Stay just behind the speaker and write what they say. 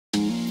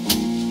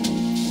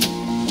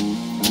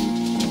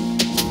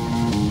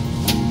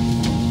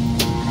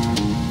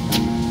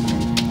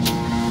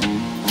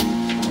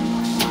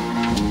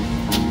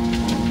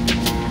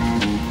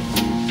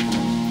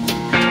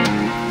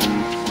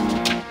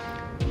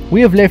We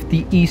have left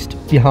the east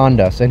behind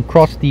us and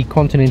crossed the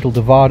continental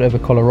divide over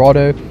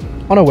Colorado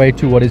on our way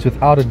to what is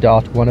without a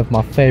doubt one of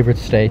my favorite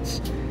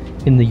states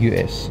in the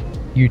US,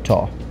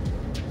 Utah.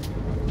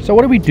 So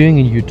what are we doing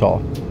in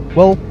Utah?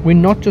 Well, we're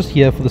not just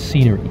here for the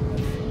scenery.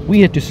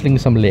 We had to sling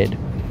some lead,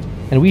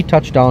 and we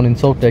touched down in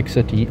Salt Lake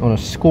City on a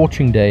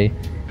scorching day,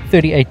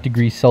 38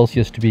 degrees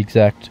Celsius to be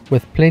exact,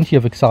 with plenty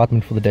of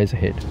excitement for the days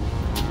ahead.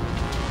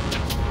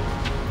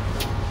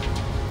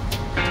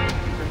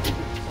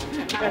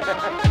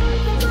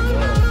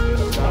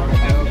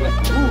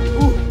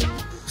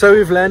 So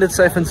we've landed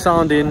safe and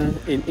sound in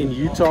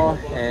Utah,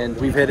 and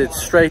we've headed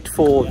straight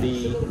for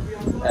the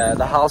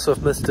house of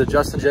Mr.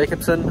 Justin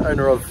Jacobson,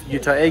 owner of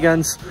Utah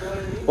Airguns.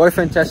 What a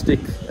fantastic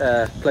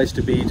place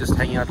to be, just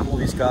hanging out with all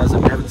these guys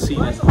that we haven't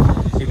seen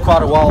in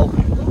quite a while.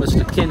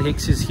 Mr. Ken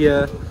Hicks is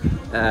here,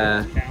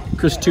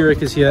 Chris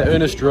Turek is here,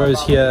 Ernest Rowe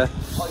is here,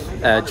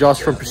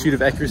 Josh from Pursuit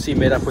of Accuracy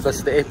met up with us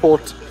at the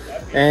airport,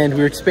 and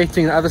we're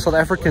expecting other South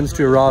Africans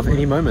to arrive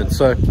any moment.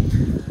 So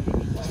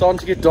starting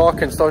to get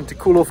dark and starting to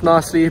cool off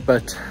nicely,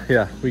 but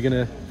yeah, we're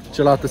gonna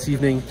chill out this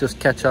evening, just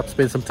catch up,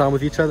 spend some time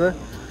with each other,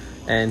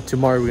 and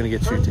tomorrow we're gonna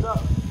get shooting.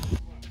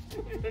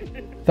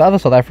 The other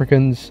South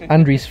Africans,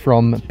 Andries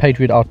from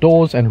Patriot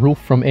Outdoors and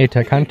Rolf from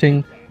AirTag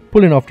Hunting,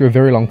 pull in after a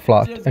very long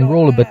flight, and we're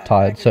all a bit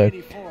tired, so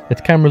it's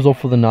cameras off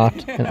for the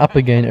night and up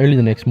again early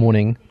the next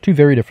morning to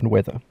very different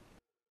weather.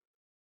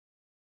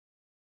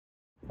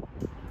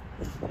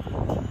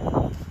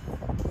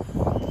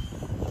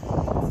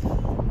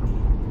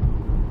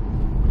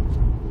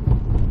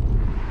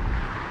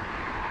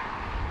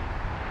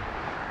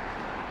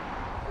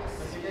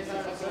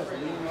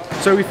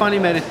 So we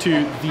finally made it to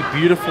the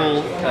beautiful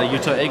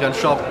Utah Airgun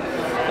shop.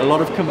 A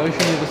lot of commotion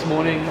here this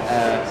morning.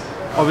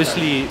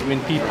 Obviously, when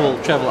people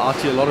travel out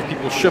here, a lot of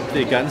people ship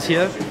their guns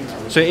here.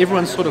 So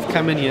everyone's sort of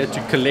come in here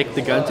to collect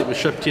the guns that were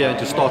shipped here and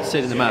to start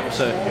setting them up.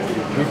 So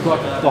we've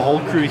got the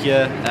whole crew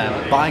here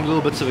buying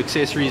little bits of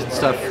accessories and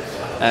stuff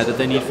that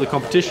they need for the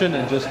competition,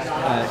 and just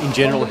in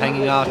general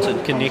hanging out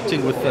and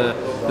connecting with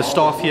the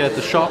staff here at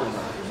the shop.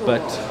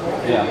 But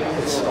yeah,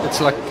 it's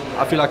like,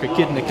 I feel like a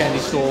kid in a candy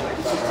store.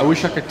 I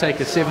wish I could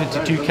take a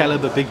 72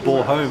 caliber big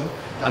bore home.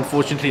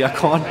 Unfortunately, I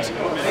can't.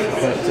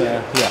 But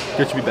yeah,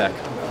 good to be back.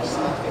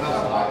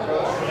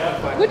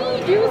 What do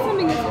you do with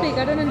something this big?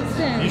 I don't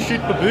understand. You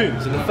shoot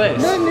baboons in the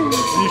face. No.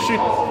 You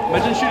shoot.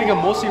 Imagine shooting a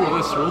Mossie with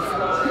this, Rolf.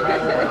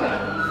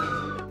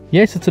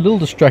 Yes, it's a little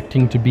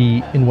distracting to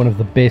be in one of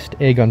the best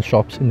airgun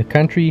shops in the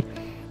country,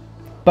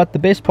 but the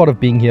best part of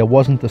being here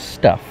wasn't the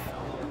stuff,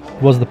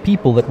 it was the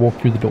people that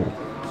walked through the door.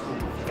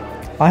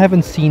 I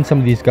haven't seen some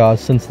of these guys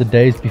since the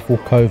days before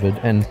COVID,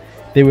 and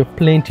there were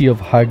plenty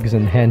of hugs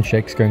and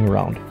handshakes going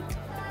around.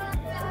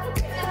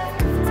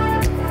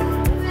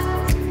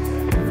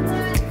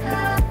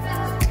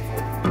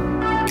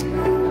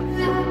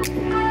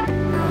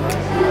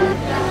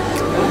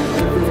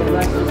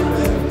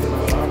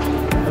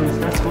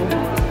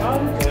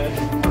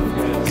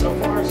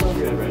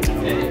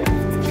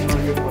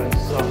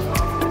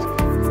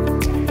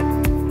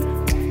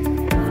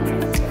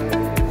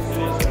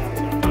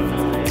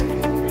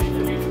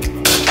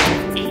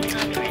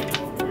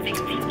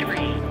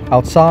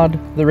 Outside,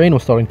 the rain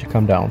was starting to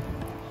come down.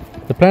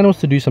 The plan was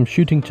to do some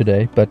shooting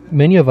today, but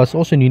many of us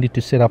also needed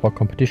to set up our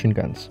competition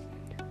guns.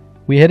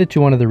 We headed to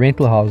one of the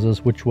rental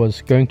houses, which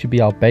was going to be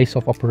our base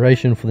of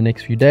operation for the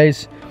next few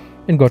days,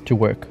 and got to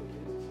work.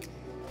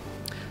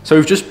 So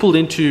we've just pulled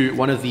into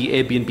one of the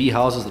Airbnb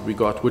houses that we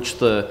got, which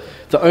the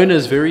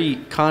owners very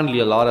kindly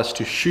allowed us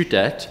to shoot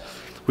at.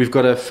 We've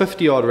got a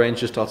 50-yard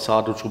range just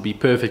outside, which will be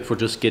perfect for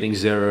just getting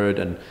zeroed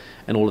and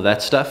all of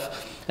that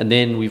stuff. And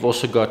then we've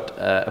also got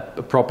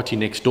a property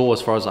next door,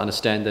 as far as I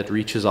understand, that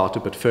reaches out a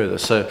bit further.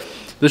 So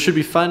this should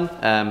be fun.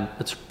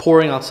 It's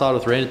pouring outside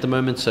with rain at the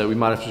moment, so we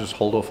might have to just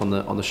hold off on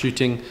the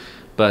shooting.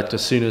 But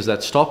as soon as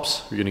that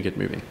stops, we're going to get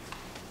moving.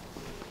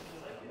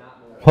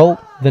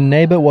 Well, the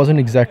neighbor wasn't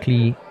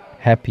exactly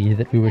happy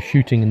that we were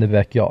shooting in the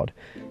backyard.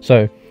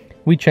 So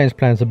we changed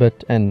plans a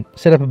bit and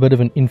set up a bit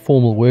of an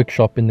informal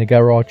workshop in the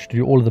garage to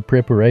do all of the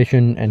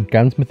preparation and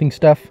gunsmithing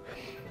stuff.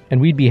 And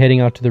we'd be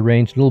heading out to the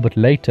range a little bit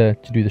later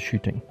to do the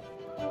shooting.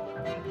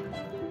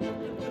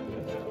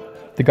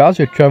 The guys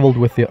who had travelled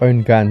with their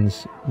own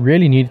guns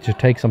really needed to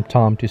take some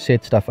time to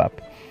set stuff up.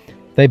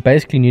 They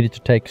basically needed to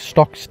take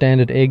stock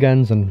standard air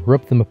guns and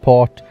rip them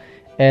apart,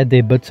 add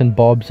their bits and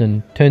bobs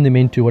and turn them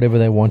into whatever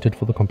they wanted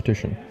for the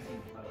competition.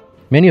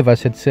 Many of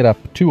us had set up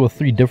 2 or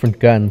 3 different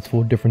guns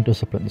for different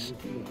disciplines.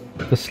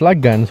 The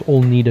slug guns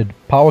all needed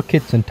power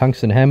kits and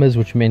tungsten hammers,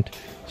 which meant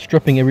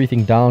stripping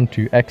everything down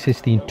to access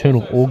the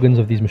internal organs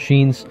of these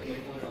machines,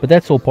 but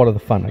that's all part of the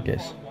fun, I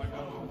guess.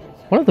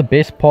 One of the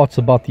best parts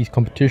about these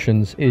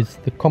competitions is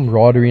the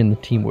camaraderie and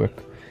the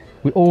teamwork.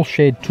 We all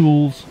shared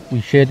tools, we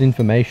shared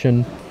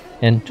information,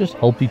 and just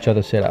helped each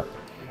other set up.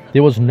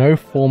 There was no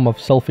form of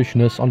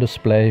selfishness on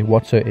display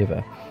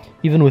whatsoever,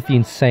 even with the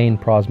insane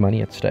prize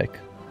money at stake.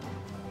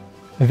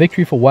 A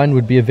victory for one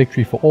would be a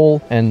victory for all,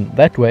 and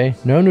that way,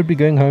 no one would be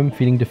going home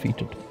feeling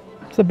defeated.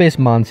 It's the best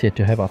mindset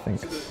to have, I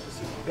think.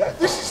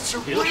 This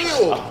is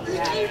surreal!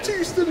 You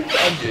two stood in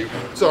front of you.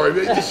 Sorry,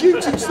 but just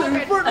you two stood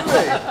in front of me.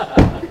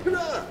 It's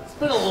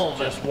been a little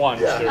bit. Just one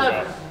stood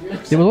up.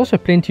 There was also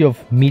plenty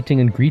of meeting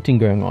and greeting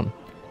going on.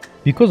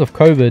 Because of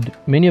COVID,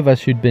 many of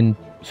us who'd been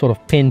sort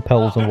of pen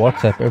pals on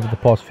WhatsApp over the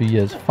past few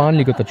years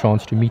finally got the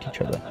chance to meet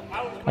each other.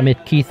 I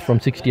met Keith from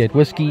 68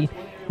 Whiskey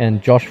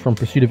and Josh from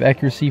Pursuit of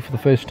Accuracy for the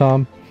first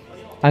time.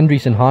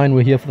 Andries and Hein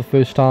were here for the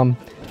first time,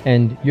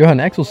 and Johan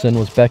Axelsen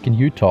was back in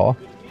Utah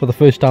for the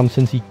first time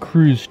since he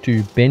cruised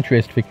to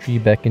Benchrest victory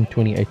back in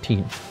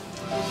 2018.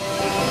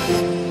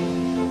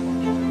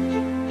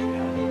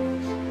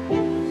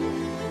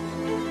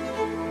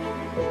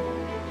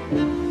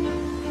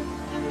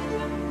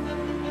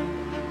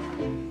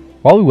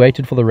 While we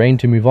waited for the rain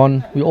to move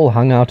on, we all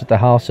hung out at the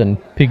house and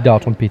pigged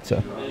out on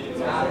pizza.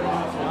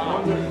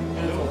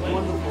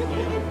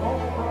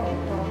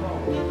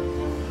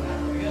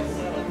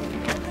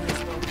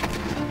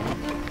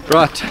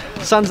 Right,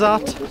 sun's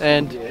out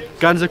and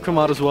guns have come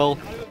out as well.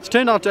 It's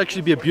turned out to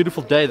actually be a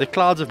beautiful day. The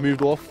clouds have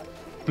moved off,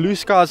 blue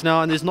skies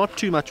now, and there's not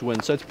too much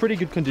wind, so it's pretty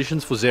good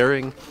conditions for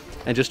zeroing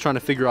and just trying to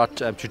figure out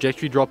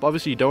trajectory drop.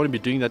 Obviously you don't want to be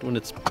doing that when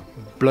it's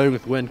blowing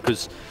with wind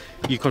because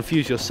you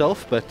confuse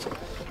yourself, but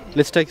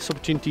let's take this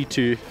opportunity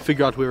to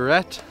figure out where we're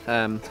at.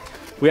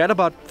 We're at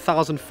about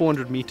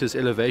 1,400 meters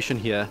elevation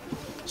here,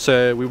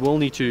 so we will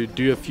need to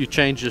do a few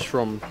changes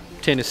from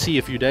Tennessee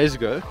a few days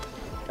ago.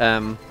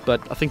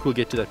 But I think we'll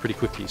get to that pretty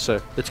quickly, so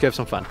let's go have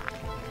some fun.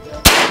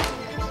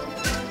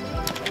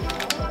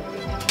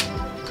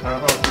 I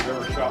don't know if you've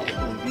ever shot with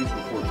one of these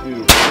before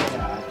too.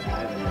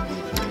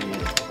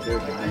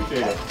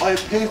 I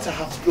appear to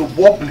have the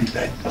wobbly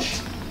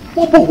bench.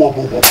 Wobble,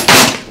 wobble, wobble.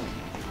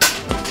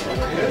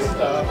 This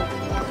stuff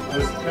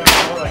was kind of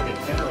more like a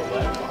 10 or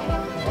 11.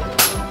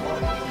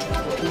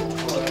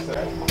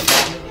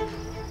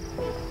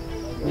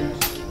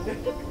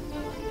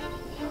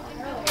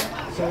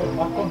 So,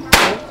 up on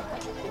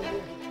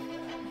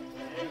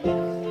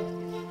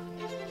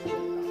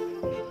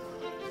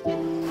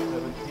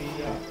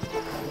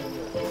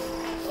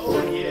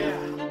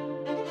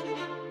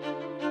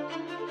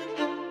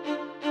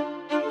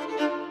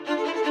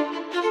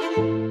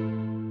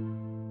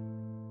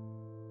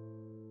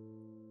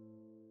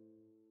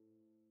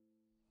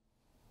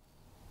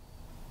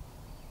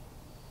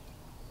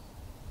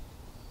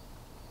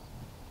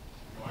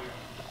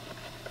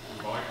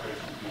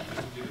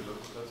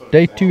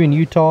Day 2 in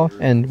Utah,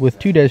 and with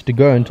 2 days to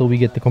go until we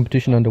get the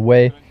competition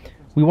underway,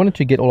 we wanted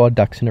to get all our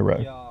ducks in a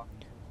row.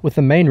 With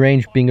the main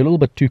range being a little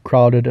bit too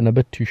crowded and a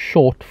bit too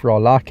short for our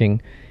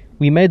liking,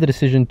 we made the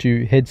decision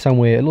to head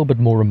somewhere a little bit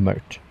more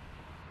remote.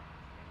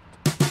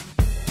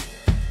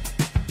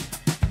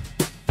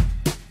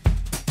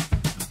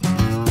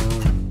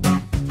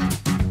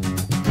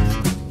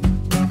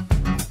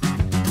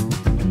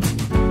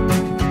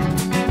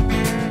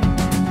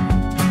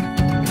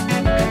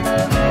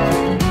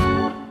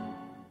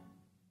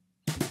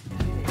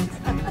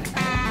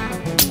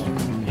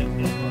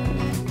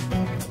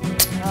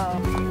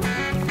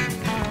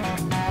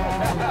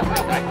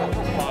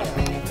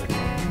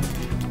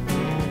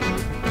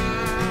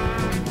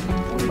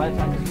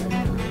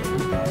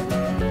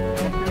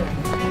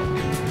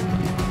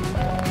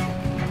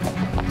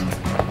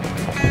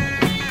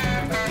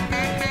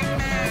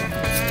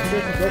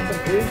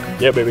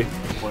 Yeah, baby.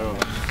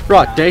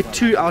 Right, day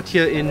 2 out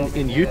here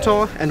in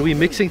Utah, and we're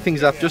mixing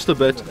things up just a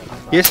bit.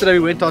 Yesterday we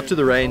went out to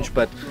the range,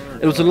 but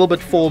it was a little bit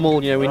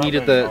formal. You know, we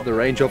needed the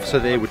range officer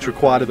there, which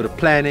required a bit of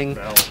planning,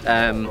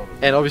 and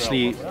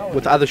obviously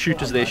with other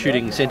shooters there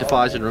shooting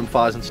centerfires and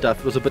rimfires and stuff,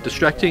 it was a bit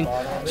distracting.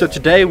 So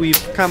today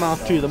we've come out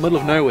to the middle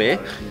of nowhere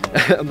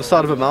on the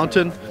side of a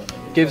mountain.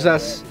 Gives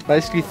us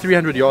basically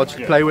 300 yards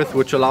to play with,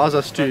 which allows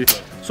us to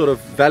sort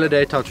of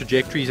validate our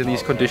trajectories in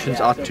these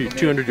conditions out to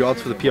 200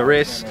 yards for the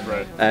PRS,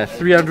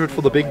 300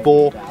 for the big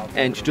bore,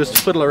 and to just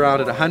fiddle around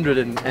at 100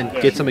 and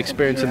get some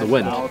experience in the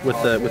wind with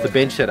the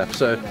bench setup.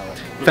 So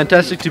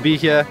fantastic to be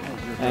here,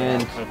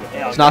 and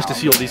it's nice to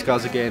see all these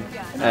guys again.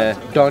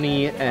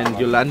 Donnie and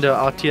Yolanda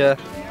out here,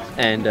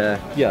 and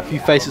yeah, a few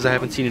faces I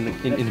haven't seen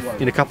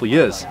in a couple of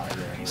years.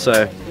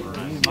 So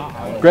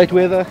great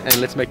weather,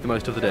 and let's make the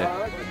most of the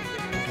day.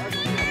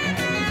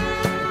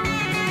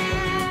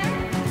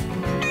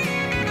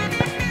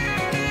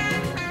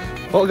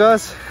 Well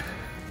guys,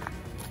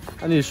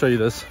 I need to show you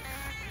this.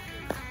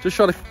 Just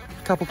shot a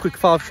couple quick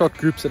 5-shot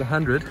groups at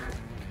 100.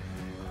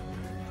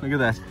 Look at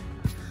that.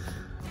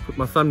 Put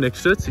my thumb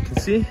next to it so you can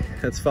see.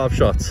 That's 5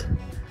 shots.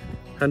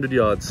 100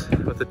 yards.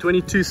 With a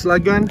 22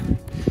 slug gun.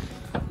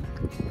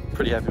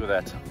 Pretty happy with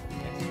that.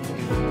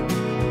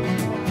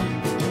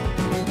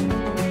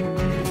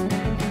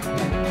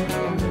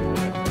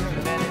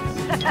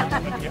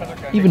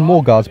 Even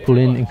more guys pull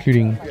in,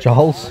 including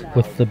Giles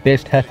with the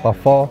best hat by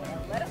far.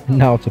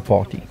 Now it's a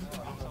party.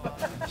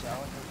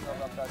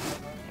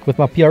 With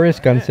my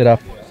PRS gun set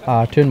up,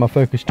 I turned my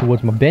focus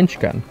towards my bench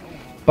gun,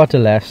 but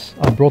alas,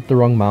 I brought the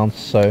wrong mounts,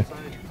 so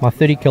my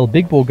 30 cal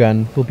big bore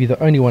gun will be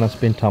the only one I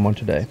spend time on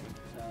today.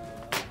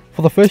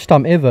 For the first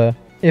time ever,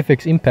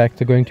 FX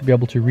Impacts are going to be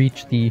able to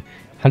reach the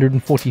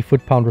 140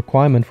 foot-pound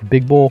requirement for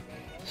big bore,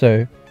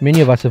 so many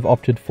of us have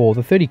opted for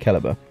the 30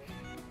 caliber.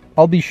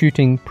 I'll be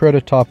shooting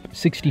prototype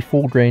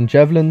 64 grain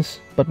javelins,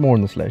 but more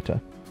on this later.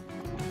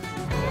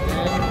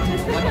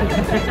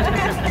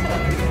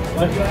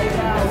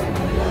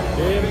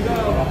 Here we go.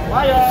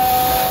 Fire!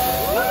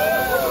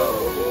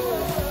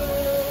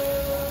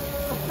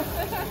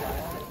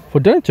 For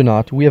dinner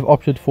tonight, we have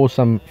opted for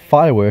some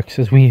fireworks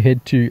as we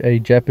head to a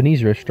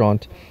Japanese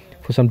restaurant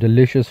for some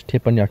delicious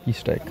teppanyaki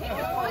steak.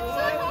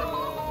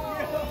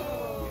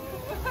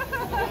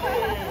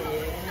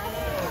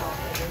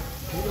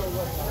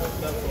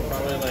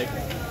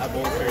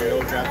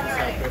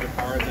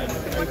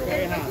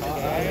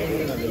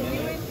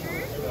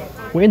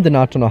 We end the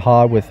night on a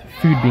high with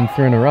food being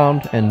thrown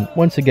around, and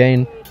once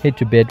again head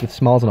to bed with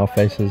smiles on our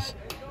faces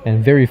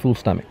and very full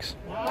stomachs.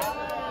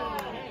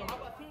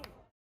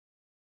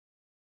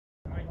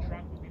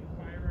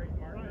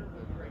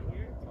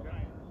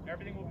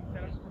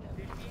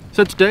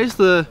 So today's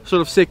the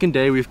sort of second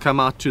day we've come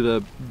out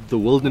to the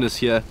wilderness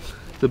here.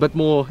 There's a bit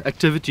more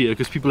activity here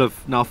because people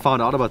have now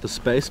found out about the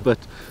space. But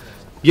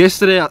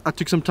yesterday I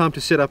took some time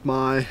to set up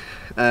my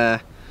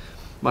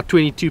my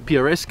 22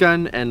 PRS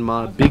gun and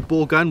my big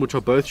bore gun, which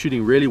are both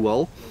shooting really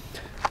well.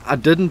 I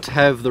didn't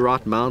have the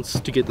right mounts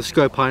to get the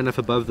scope high enough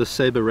above the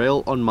saber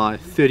rail on my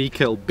 30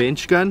 cal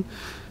bench gun,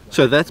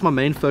 so that's my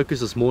main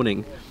focus this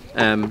morning.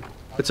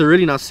 It's a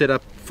really nice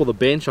setup for the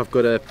bench. I've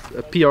got a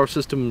PR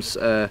Systems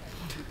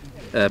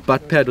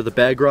butt pad with a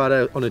bag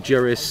rider on a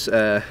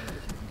GRS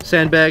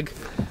sandbag.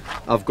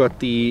 I've got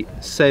the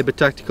Saber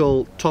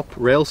Tactical top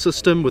rail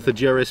system with a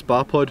GRS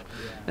bar pod,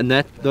 and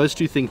those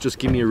two things just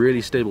give me a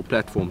really stable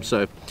platform,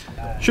 so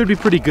should be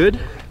pretty good.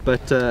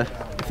 But I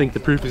think the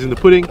proof is in the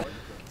pudding.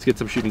 Let's get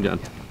some shooting done.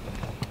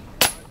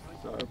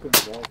 So open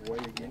the valve way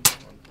again.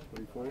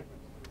 34.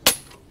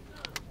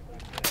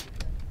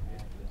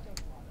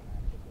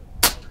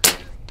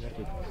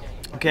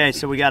 Okay,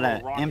 so we got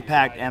an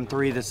Impact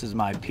M3. This is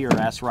my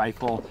PRS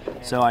rifle.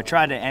 So I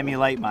tried to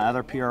emulate my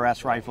other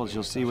PRS rifles.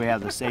 You'll see we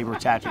have the Saber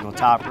Tactical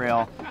top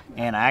rail,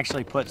 and I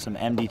actually put some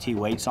MDT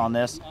weights on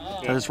this.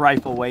 So this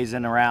rifle weighs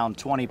in around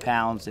 20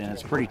 pounds, and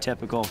it's pretty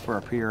typical for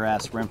a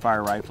PRS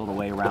rimfire rifle to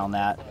weigh around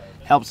that.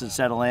 Helps it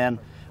settle in.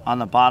 On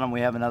the bottom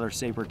we have another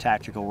Saber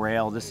Tactical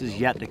rail. This is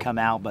yet to come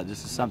out, but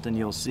this is something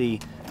you'll see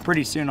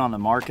pretty soon on the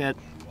market.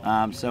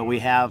 So we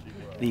have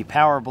the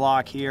power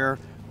block here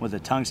with a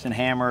tungsten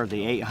hammer,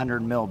 the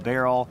 800 mil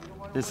barrel.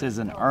 This is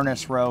an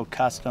Ernest Rowe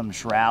custom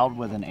shroud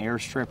with an air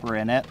stripper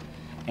in it.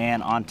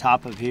 And on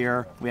top of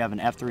here, we have an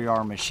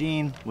F3R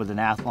machine with an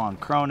Athlon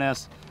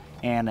Cronus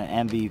and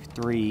an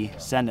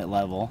MV3 Send It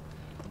level.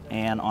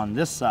 And on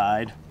this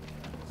side,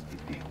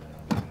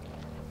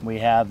 we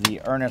have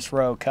the Ernest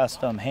Rowe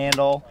custom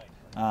handle.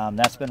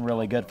 That's been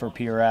really good for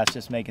PRS,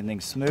 just making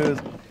things smooth.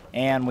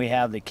 And we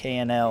have the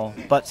K&L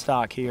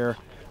buttstock here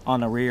on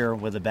the rear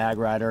with a bag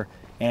rider.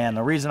 And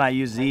the reason I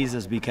use these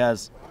is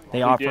because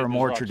they offer a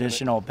more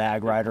traditional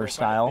bag rider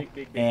style,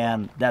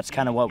 and that's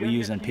kind of what we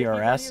use in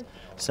PRS.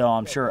 So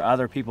I'm sure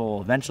other people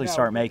will eventually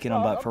start making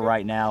them, but for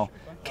right now,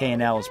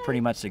 K&L is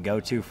pretty much the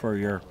go-to for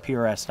your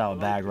PRS style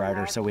bag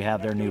rider. So we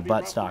have their new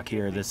buttstock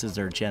here. This is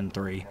their Gen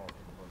 3.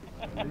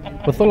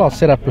 With all our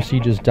setup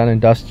procedures done and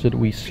dusted,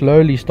 we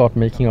slowly start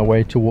making our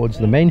way towards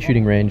the main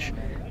shooting range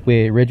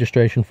where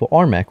registration for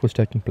RMAC was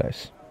taking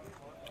place.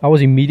 I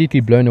was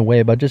immediately blown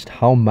away by just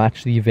how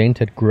much the event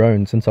had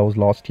grown since I was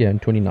last here in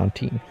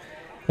 2019.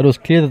 It was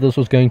clear that this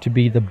was going to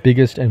be the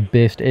biggest and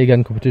best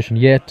airgun competition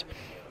yet,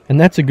 and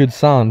that's a good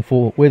sign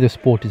for where the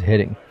sport is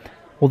heading.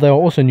 Although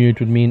I also knew it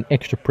would mean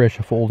extra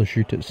pressure for all the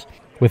shooters,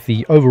 with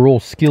the overall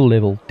skill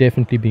level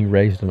definitely being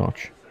raised a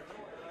notch.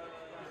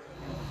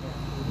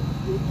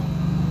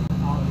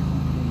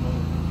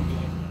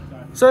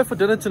 So for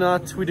dinner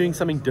tonight, we're doing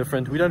something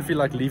different. We don't feel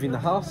like leaving the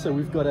house, so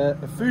we've got a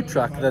food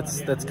truck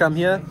that's come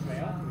here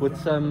with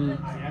some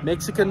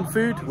Mexican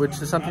food, which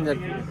is something that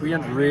we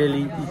don't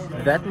really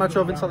eat that much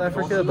of in South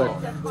Africa, but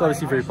it's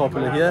obviously very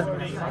popular here.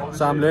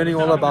 So I'm learning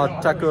all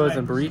about tacos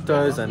and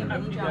burritos and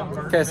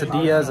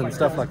quesadillas and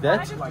stuff like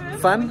that.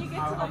 Fun,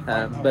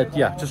 but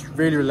yeah, just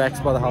really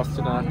relaxed by the house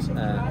tonight. It's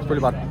probably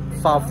about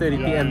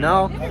 5:30 p.m.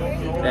 now,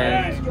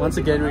 and once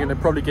again we're going to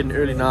probably get an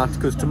early night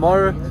because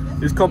tomorrow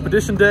is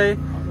competition day,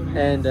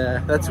 and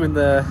that's when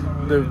the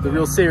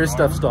real serious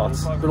stuff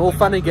starts. Been all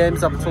fun and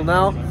games up until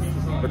now,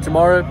 but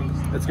tomorrow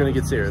it's going to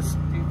get serious.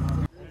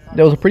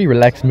 There was a pretty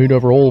relaxed mood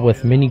overall,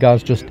 with many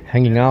guys just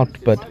hanging out,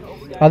 but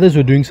others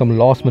were doing some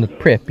last minute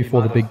prep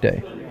before the big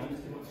day.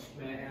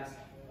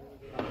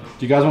 Do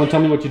you guys want to tell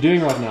me what you're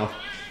doing right now?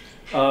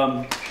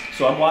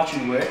 So I'm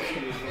watching Rick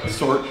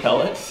sort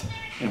pellets,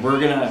 and we're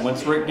gonna,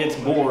 once Rick gets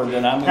bored,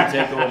 then I'm gonna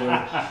take over,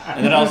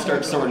 and then I'll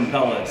start sorting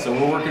pellets. So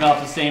we're working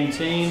off the same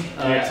tin,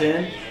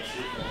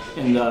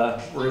 and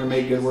we're gonna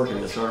make good work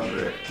of this, aren't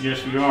we, Rick?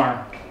 Yes, we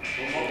are.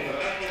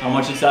 How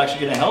much it's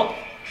actually gonna help?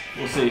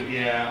 We'll see.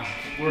 Yeah,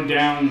 we're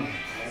down.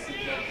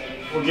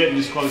 We're getting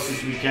as close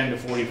as we can to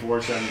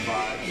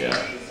 44.75.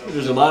 Yeah,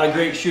 there's a lot of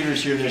great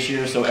shooters here this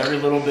year, so every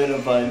little bit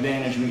of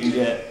advantage we can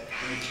get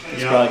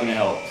is probably gonna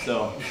help.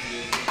 So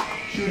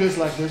shooters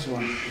like this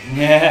one.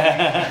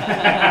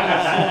 Yeah.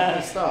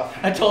 Stuff.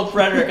 I told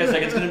Frederick, I was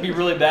like, it's going to be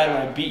really bad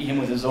when I beat him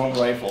with his own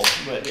rifle.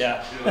 But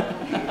yeah.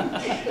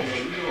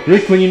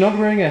 Rick, when you're not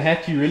wearing a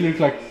hat, you really look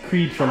like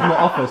Creed from the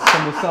office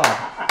from the side.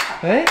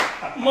 Hey?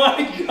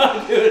 My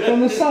God, dude.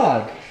 From the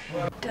side.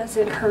 Does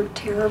it hurt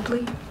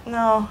terribly?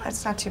 No,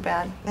 it's not too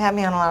bad. They had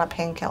me on a lot of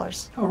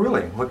painkillers. Oh,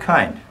 really? What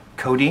kind?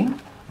 Codeine?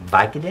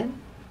 Vicodin?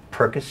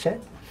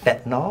 Percocet?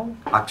 Fentanyl?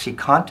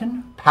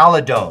 Oxycontin?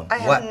 Paladone? I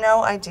have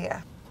no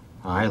idea.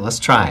 All right, let's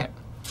try it.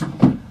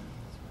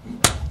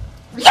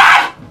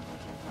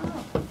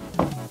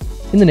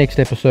 In the next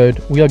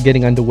episode, we are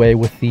getting underway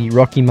with the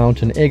Rocky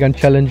Mountain Airgun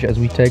Challenge as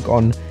we take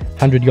on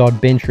 100-yard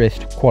bench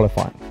rest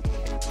qualifying.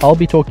 I'll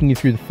be talking you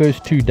through the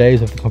first 2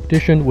 days of the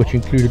competition, which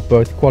included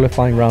both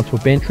qualifying rounds for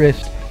bench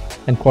rest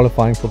and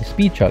qualifying for the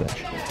speed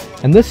challenge.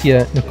 And this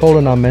year, Nicole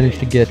and I managed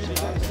to get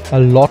a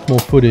lot more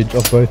footage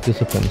of both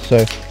disciplines,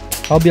 so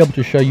I'll be able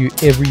to show you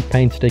every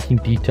painstaking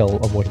detail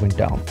of what went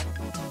down.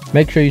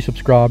 Make sure you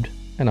subscribed,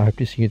 and I hope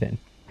to see you then.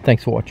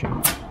 Thanks for watching.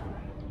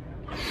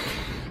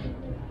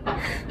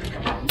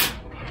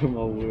 Oh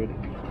my word.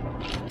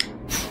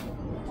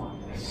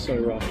 So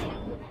rough.